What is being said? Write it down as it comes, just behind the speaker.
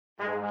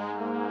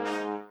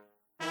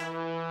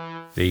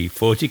the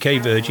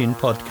 40k Virgin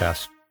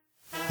podcast.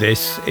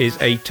 This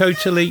is a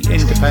totally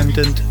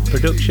independent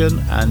production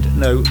and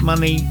no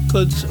money,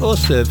 goods or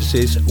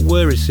services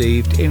were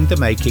received in the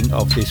making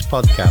of this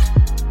podcast.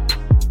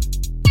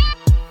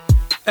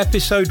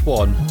 Episode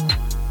 1,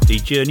 The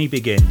Journey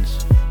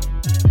Begins.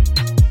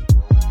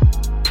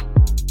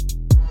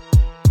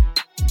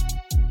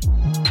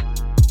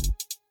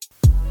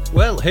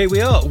 Well, here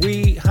we are.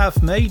 We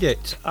have made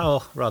it,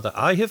 or rather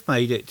I have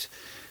made it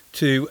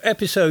to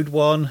episode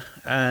 1,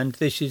 and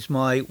this is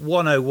my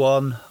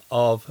 101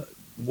 of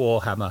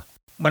Warhammer.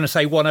 When I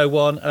say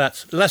 101,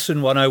 that's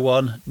lesson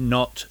 101,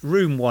 not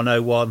room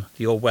 101,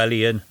 the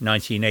Orwellian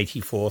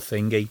 1984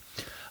 thingy.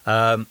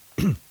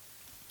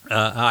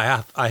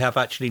 I have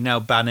actually now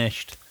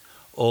banished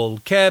all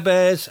Care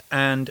Bears,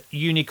 and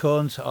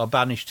unicorns are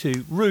banished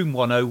to room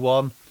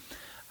 101,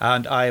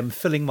 and I am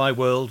filling my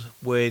world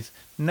with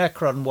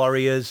Necron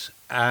warriors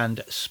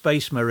and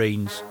space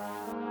marines.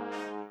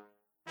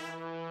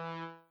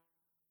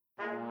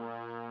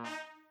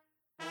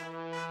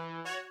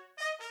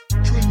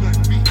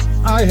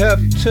 I have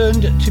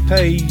turned to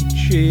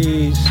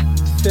pages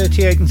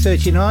 38 and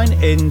 39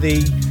 in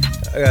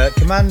the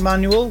command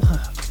manual,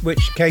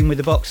 which came with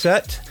the box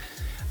set,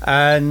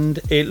 and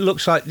it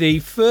looks like the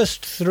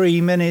first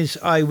 3 minis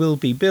I will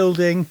be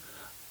building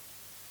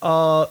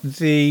are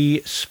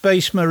the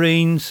Space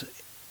Marines,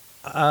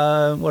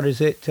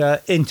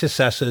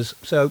 intercessors.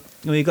 So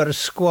we've got a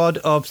squad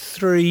of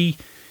 3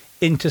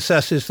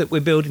 intercessors that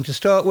we're building to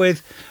start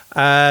with,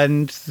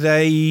 and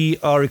they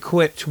are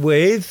equipped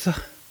with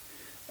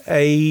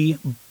a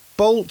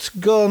bolt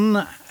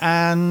gun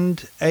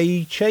and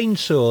a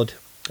chainsword.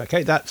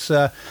 Okay, that's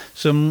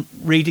some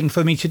reading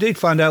for me to do to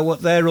find out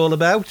what they're all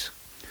about.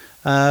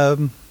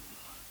 But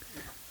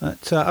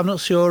I'm not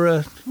sure.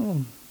 A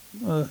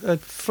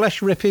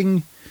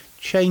flesh-ripping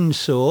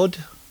chainsword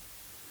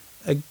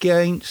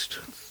against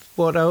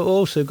what I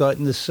also got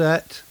in the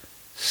set,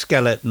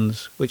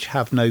 skeletons, which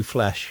have no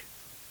flesh.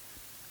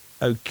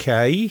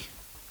 Okay.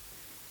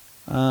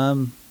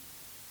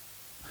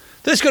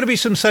 There's got to be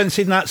some sense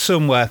in that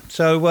somewhere.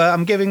 So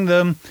I'm giving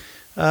them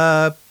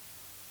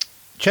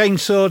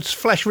chainswords,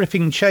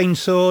 flesh-ripping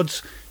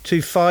chainswords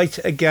to fight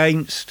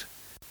against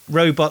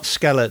robot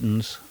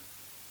skeletons.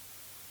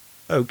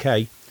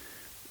 Okay.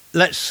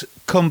 Let's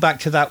come back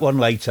to that one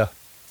later.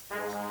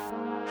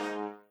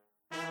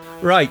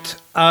 Right.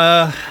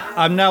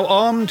 I'm now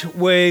armed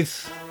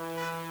with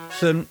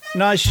some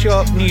nice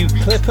sharp new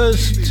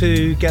clippers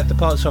to get the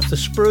parts off the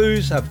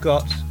sprues. I've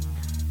got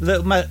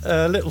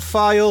a little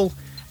file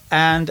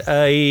and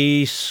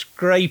a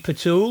scraper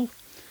tool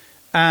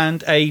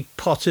and a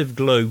pot of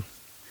glue.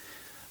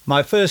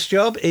 My first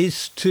job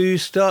is to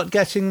start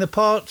getting the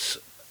parts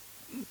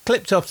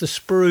clipped off the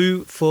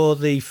sprue for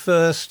the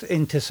first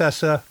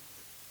intercessor.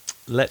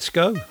 Let's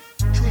go.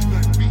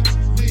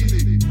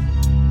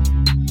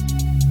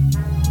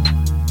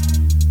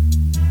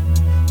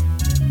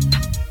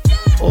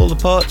 All the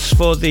parts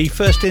for the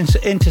first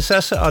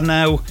intercessor are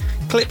now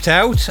clipped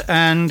out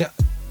and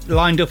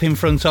lined up in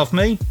front of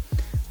me.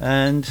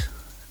 And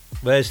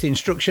where's the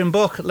instruction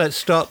book? Let's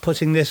start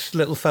putting this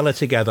little fella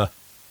together.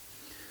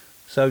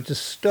 So to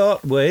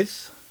start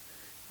with,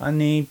 I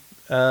need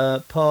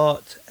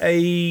part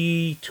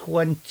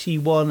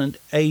A21 and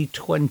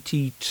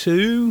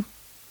A22,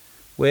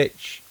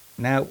 which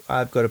now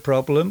I've got a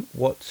problem.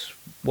 What's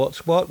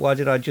what? Why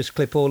did I just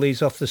clip all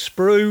these off the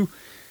sprue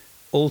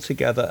all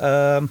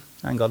together?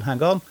 Hang on.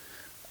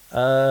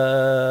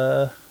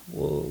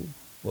 Whoa.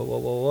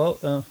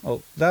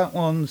 That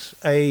one's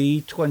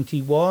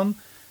A21,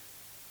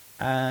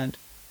 and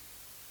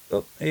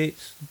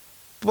it's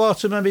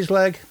bottom of his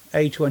leg,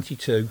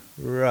 A22.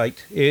 Right,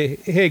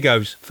 here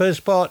goes.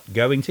 First part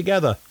going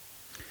together.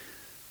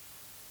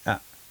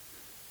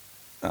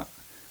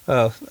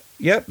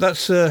 Yep,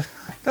 that's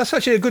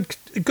actually a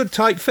good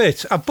tight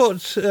fit. I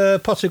put a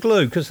pot of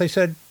glue because they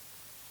said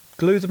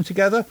glue them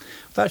together.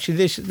 But actually,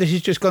 this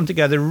has just gone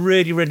together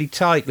really, really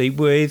tightly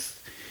with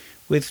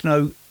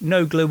no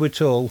glue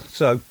at all.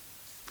 So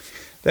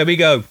there we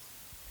go.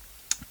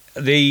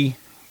 The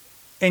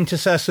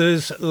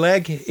intercessor's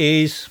leg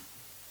is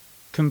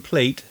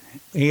complete.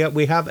 Here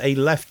we have a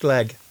left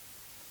leg.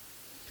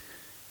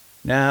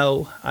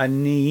 Now I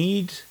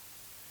need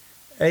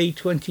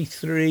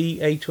A23,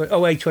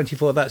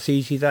 A24, that's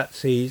easy,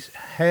 that's his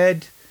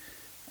head.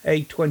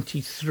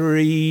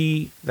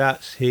 A23,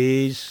 that's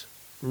his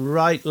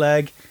right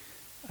leg,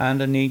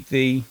 and I need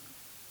the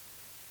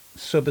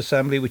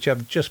sub-assembly, which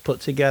I've just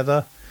put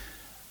together.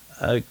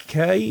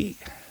 Okay,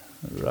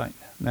 right,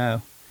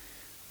 now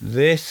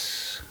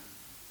this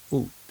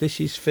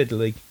is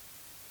fiddly.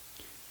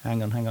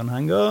 Hang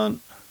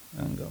on.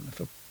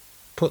 If I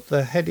put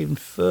the head in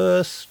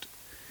first,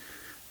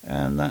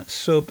 and that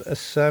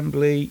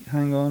sub-assembly,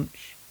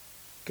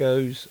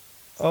 goes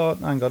on.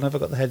 Hang on, have I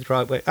got the head the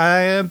right way?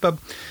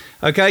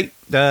 Okay,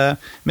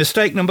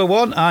 mistake number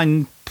 1,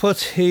 I'm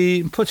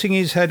putting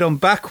his head on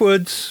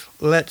backwards.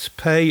 Let's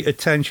pay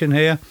attention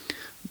here.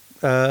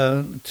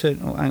 That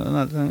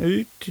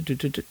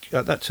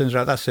turns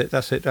right. That's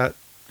it.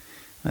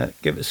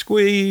 Give it a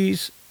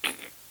squeeze.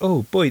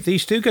 Oh boy,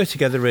 these do go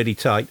together really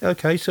tight.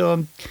 Okay, so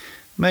I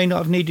may not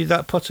have needed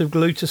that pot of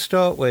glue to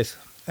start with.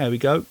 There we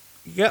go.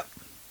 Yep.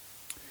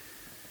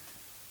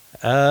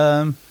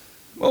 Well,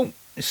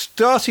 it's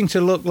starting to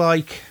look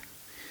like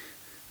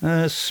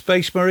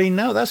Space Marine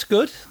now. That's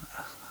good.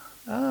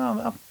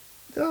 I'm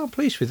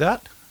pleased with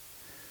that.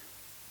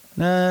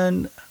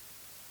 And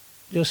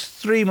just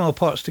 3 more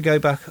pots to go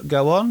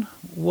on.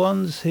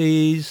 One's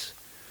his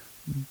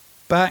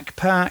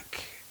backpack,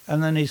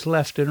 and then his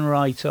left and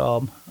right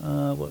arm.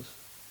 Okay,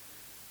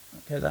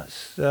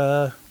 that's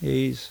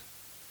his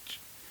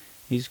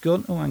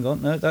gun. Oh, hang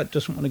on, no, that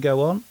doesn't want to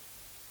go on.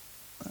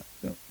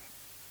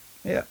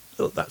 Yeah,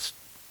 oh, that's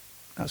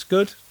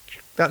good.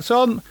 That's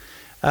on.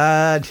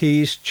 And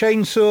his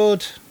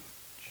chainsword.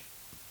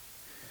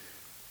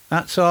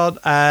 That's on,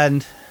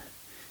 and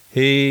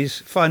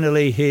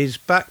finally his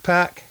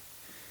backpack.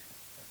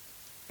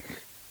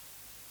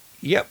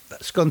 Yep,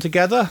 that's gone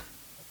together.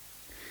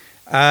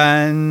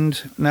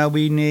 And now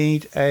we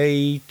need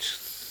a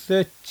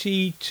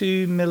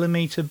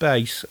 32mm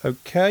base.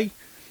 Okay,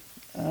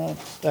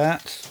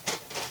 that's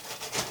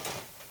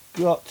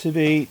got to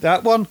be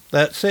that one.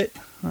 That's it.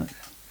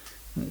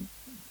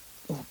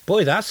 Oh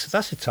boy, that's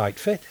a tight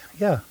fit.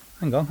 Yeah,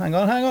 hang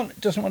on.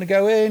 It doesn't want to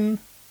go in.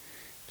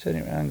 Turn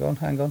it around.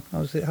 Hang on.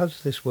 How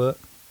does this work?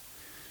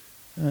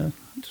 I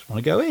just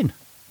want to go in.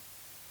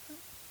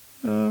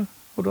 Hold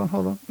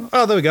on.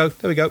 Oh, there we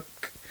go.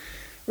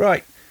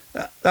 Right,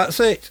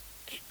 that's it.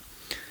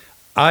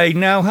 I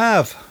now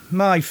have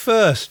my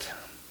first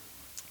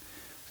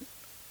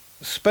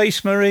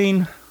Space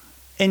Marine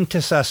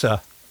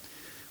intercessor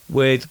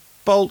with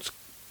bolt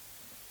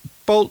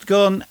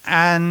gun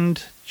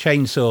and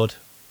chainsword.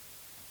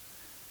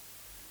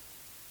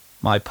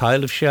 My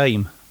pile of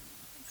shame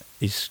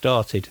is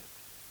started.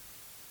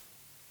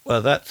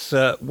 Well, that's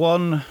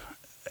one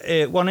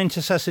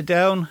intercessor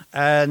down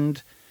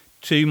and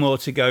 2 more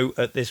to go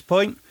at this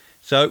point.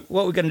 So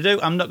what we're going to do,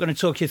 I'm not going to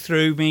talk you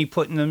through me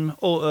putting them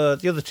all,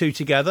 the other 2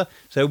 together.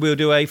 So we'll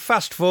do a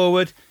fast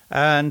forward,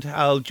 and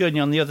I'll join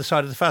you on the other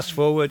side of the fast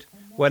forward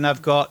when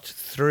I've got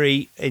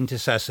 3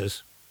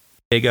 intercessors.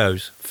 Here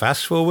goes.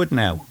 Fast forward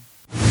now.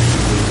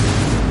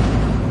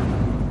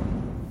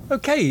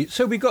 Okay,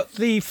 so we got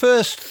the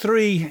first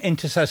 3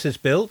 intercessors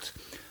built,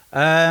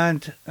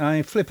 and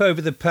I flip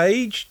over the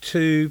page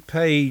to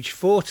page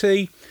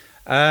 40,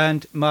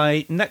 and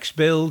my next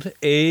build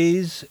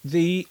is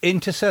the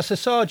Intercessor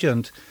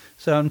Sergeant.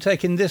 So I'm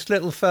taking this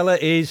little fella,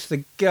 is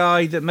the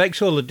guy that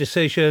makes all the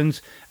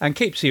decisions and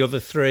keeps the other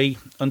 3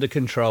 under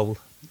control.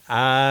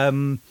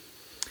 Okay,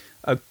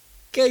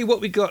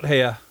 what we got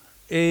here?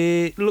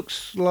 It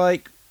looks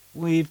like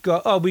we've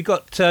got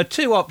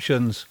 2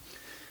 options.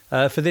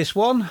 For this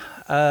one,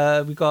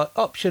 we've got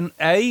option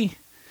A,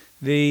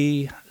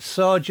 the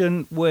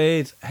sergeant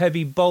with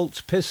heavy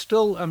bolt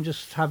pistol. I'm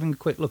just having a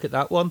quick look at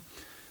that one.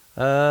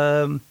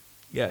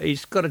 Yeah,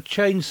 he's got a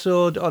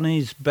chainsword on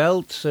his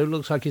belt, so it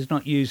looks like he's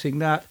not using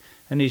that,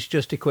 and he's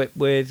just equipped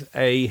with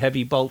a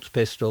heavy bolt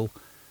pistol.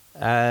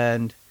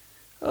 And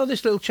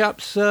this little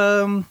chap's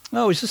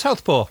he's a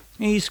southpaw.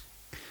 He's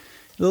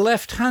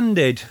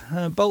left-handed,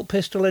 bolt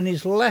pistol in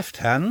his left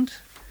hand,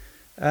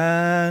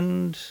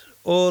 and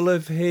all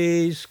of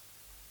his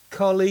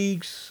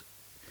colleagues,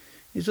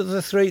 his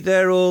other 3,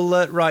 they're all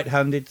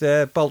right-handed.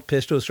 Their bolt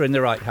pistols are in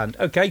the right hand.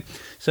 Okay,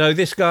 so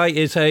this guy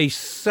is a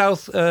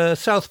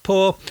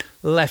southpaw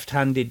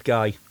left-handed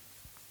guy.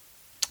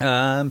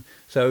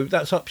 So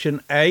that's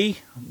option A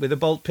with a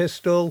bolt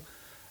pistol.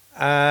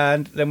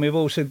 And then we've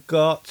also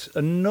got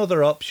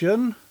another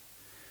option,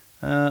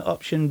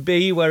 option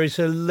B, where it's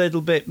a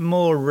little bit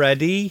more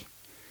ready.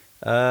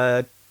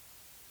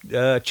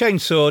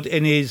 Chainsword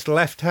in his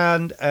left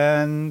hand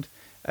and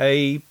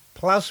a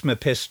plasma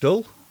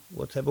pistol,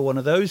 whatever one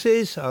of those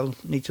is. I'll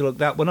need to look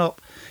that one up.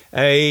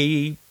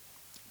 A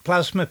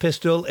plasma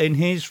pistol in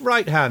his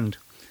right hand.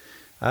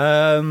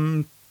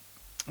 Now,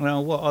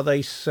 what are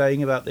they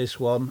saying about this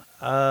one?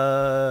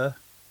 They're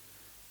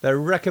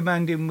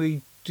recommending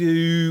we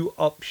do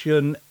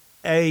option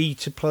A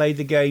to play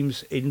the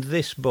games in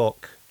this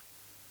book.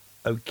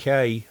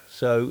 Okay,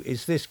 so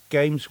is this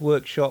Games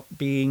Workshop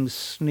being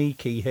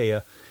sneaky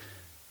here?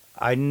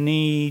 I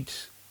need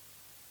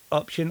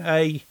option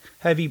A,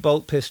 heavy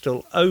bolt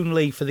pistol,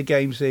 only for the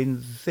games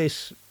in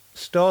this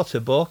starter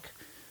book.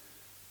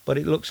 But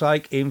it looks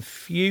like in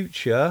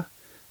future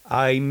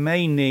I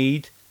may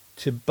need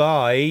to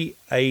buy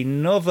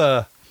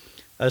another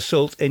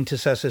Assault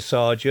Intercessor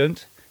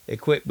Sergeant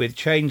equipped with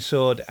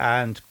chainsword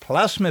and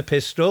plasma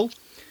pistol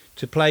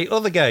to play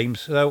other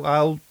games. So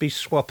I'll be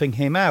swapping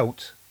him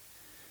out.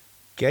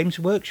 Games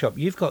Workshop,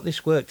 you've got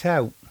this worked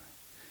out.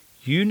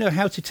 You know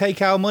how to take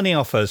our money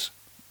off us.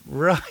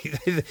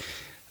 Right.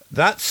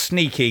 That's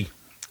sneaky.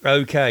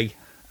 Okay.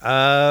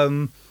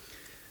 Right.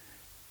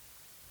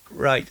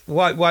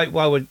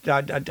 Why would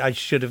I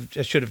should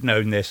have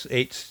known this.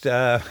 It's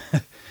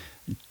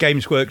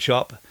Games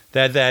Workshop.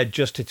 They're there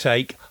just to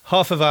take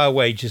half of our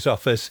wages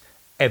off us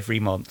every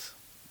month.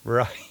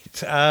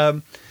 Right.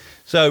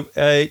 So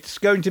it's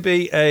going to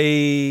be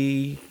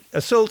a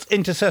Assault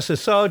Intercessor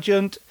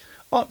Sergeant,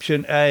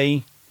 option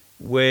A,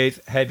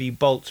 with heavy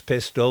bolts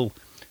pistol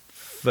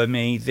for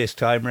me this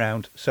time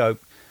round. So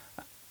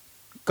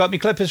got my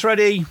clippers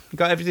ready,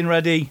 got everything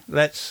ready.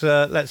 Let's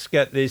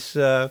get this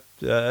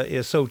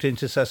Assault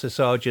Intercessor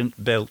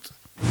Sergeant built.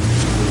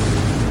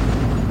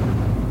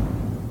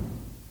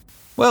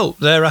 Well,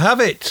 there I have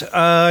it.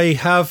 I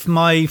have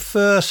my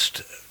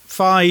first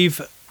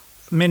 5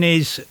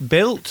 minis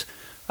built.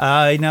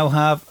 I now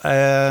have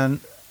an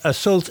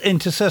Assault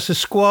Intercessor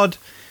Squad,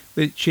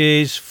 which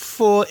is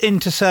 4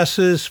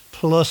 intercessors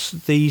plus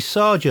the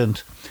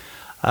sergeant.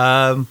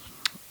 I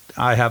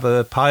have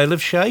a pile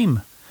of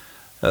shame.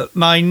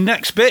 My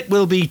next bit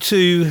will be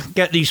to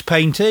get these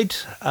painted.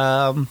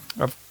 I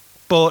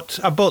bought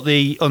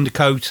the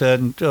undercoat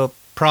and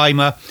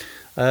primer,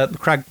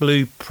 Crag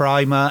Blue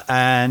primer,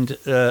 and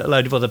a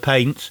load of other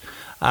paints.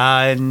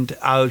 And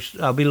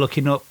I'll be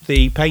looking up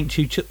the paint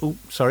tutorial.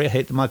 Sorry, I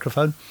hit the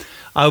microphone.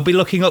 I'll be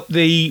looking up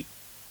the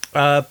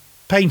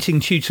painting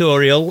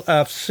tutorial.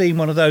 I've seen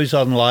one of those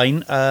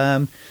online.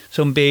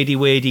 Some beardy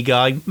weirdy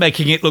guy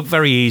making it look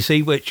very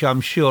easy, which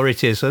I'm sure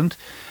it isn't.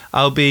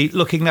 I'll be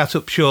looking that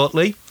up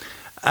shortly.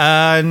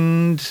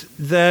 And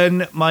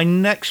then my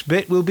next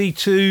bit will be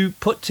to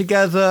put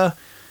together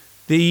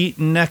the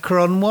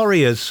Necron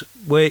Warriors,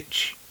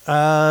 which,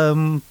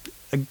 again,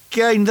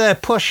 they're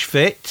push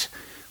fit,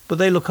 but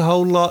they look a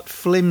whole lot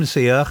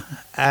flimsier.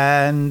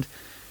 And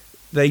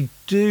they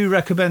do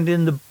recommend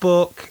in the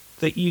book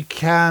that you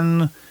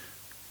can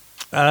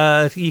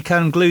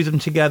glue them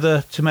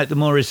together to make them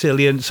more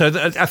resilient. So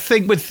I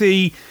think with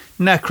the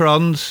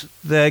Necrons,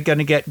 they're going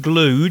to get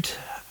glued,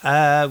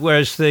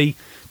 whereas the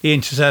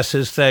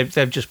intercessors,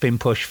 they've just been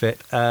push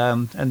fit,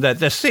 and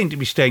they seem to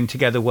be staying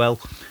together well.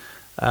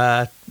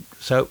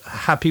 So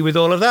happy with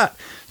all of that.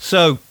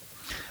 So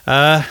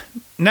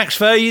next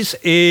phase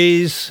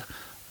is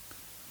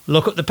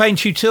look at the paint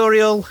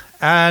tutorial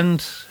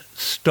and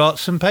start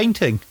some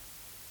painting.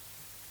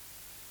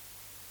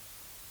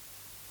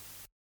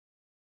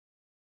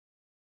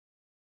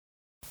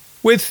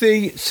 With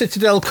the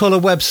Citadel Colour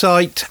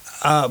website,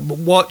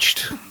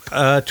 watched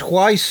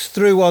twice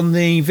through on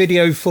the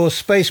video for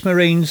Space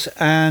Marines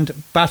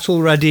and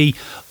Battle Ready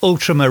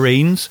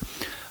Ultramarines.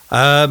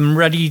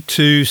 Ready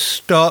to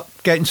start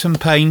getting some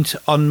paint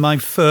on my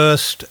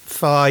first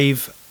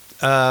 5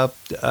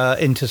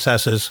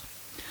 intercessors.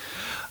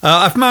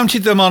 I've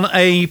mounted them on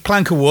a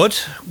plank of wood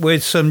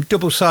with some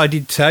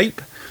double-sided tape,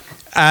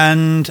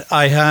 and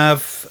I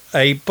have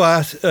a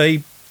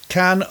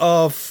can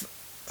of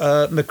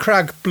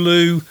Crag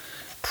Blue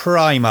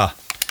primer,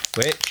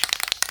 which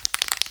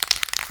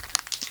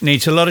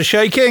needs a lot of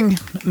shaking.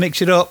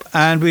 Mix it up,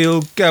 and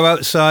we'll go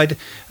outside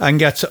and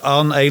get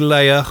on a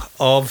layer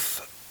of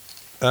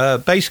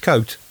base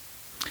coat.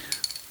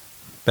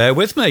 Bear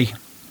with me.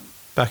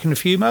 Back in a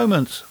few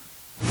moments.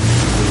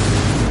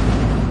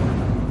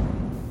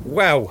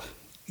 Wow.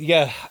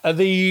 Yeah,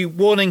 the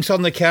warnings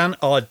on the can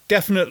are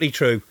definitely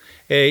true.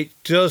 It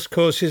does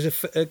cause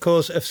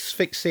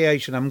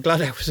asphyxiation. I'm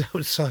glad I was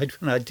outside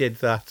when I did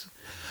that.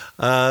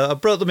 I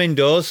brought them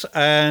indoors,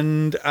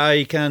 and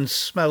I can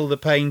smell the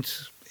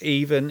paint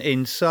even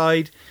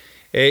inside.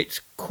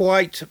 It's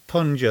quite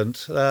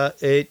pungent.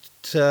 It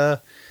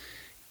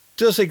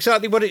does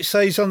exactly what it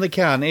says on the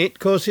can. It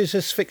causes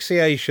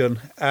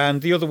asphyxiation,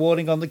 and the other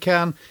warning on the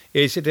can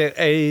is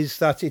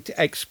that it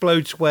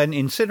explodes when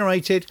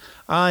incinerated.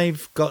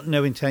 I've got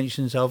no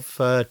intentions of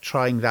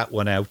trying that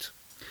one out.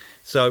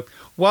 So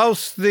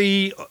whilst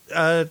the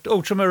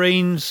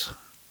Ultramarines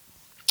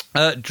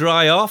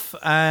dry off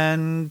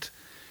and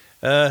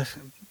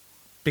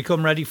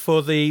become ready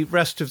for the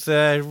rest of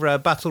their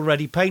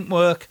battle-ready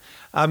paintwork,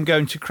 I'm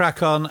going to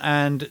crack on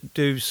and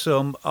do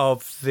some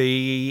of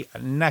the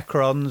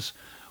Necrons,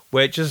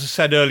 which, as I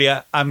said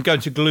earlier, I'm going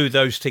to glue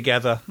those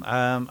together.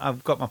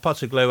 I've got my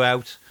pot of glue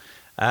out,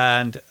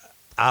 and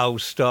I'll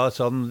start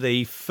on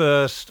the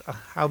first.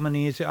 How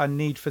many is it I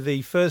need for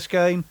the first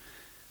game?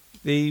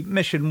 The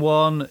mission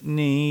 1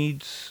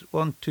 needs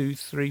 5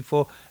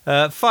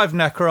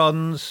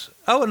 Necrons.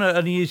 Oh, and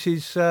it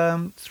uses 3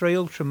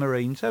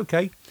 Ultramarines.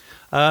 Okay.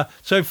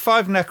 So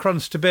 5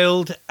 Necrons to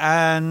build,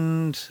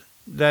 and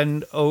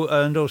then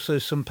and also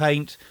some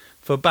paint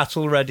for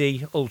battle-ready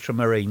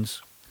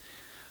Ultramarines.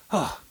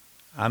 Oh,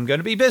 I'm going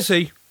to be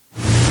busy.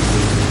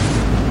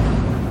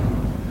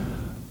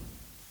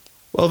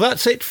 Well,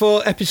 that's it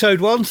for episode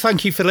 1.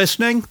 Thank you for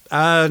listening,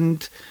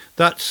 and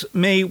that's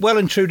me well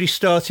and truly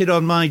started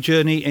on my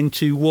journey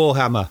into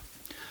Warhammer.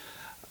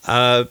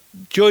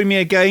 Join me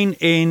again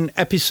in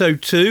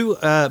episode 2,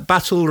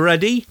 Battle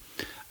Ready,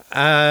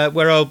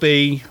 where I'll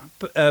be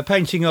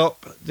painting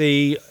up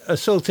the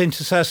Assault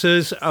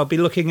Intercessors. I'll be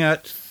looking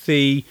at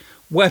the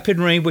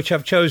weaponry which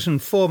I've chosen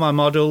for my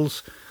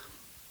models,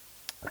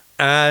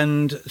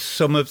 and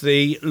some of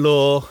the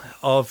lore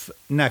of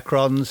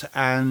Necrons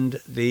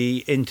and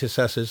the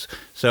Intercessors.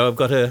 So I've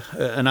got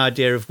an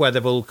idea of where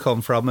they've all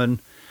come from and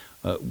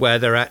where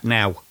they're at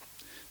now.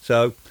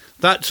 So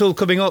That's all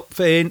coming up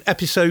in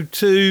episode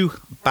 2,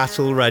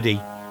 Battle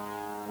Ready.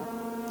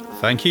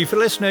 Thank you for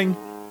listening.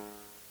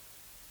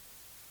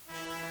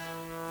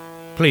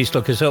 Please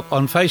look us up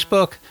on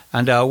Facebook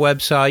and our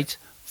website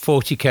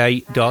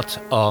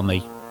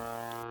 40k.army.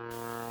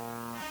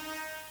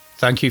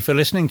 Thank you for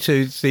listening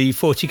to the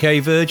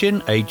 40k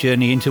Virgin, a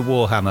journey into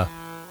Warhammer.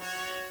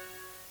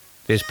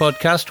 This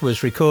podcast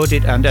was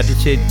recorded and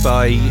edited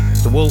by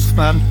The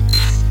Wolfman.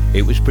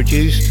 It was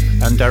produced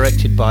and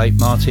directed by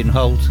Martin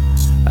Holt,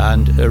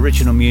 and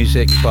original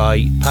music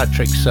by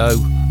Patrick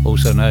So,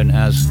 also known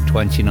as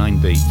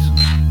 29 Beats.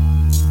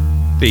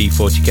 The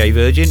 40k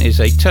Virgin is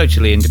a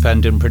totally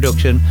independent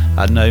production,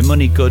 and no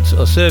money, goods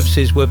or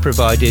services were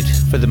provided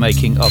for the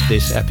making of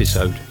this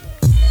episode.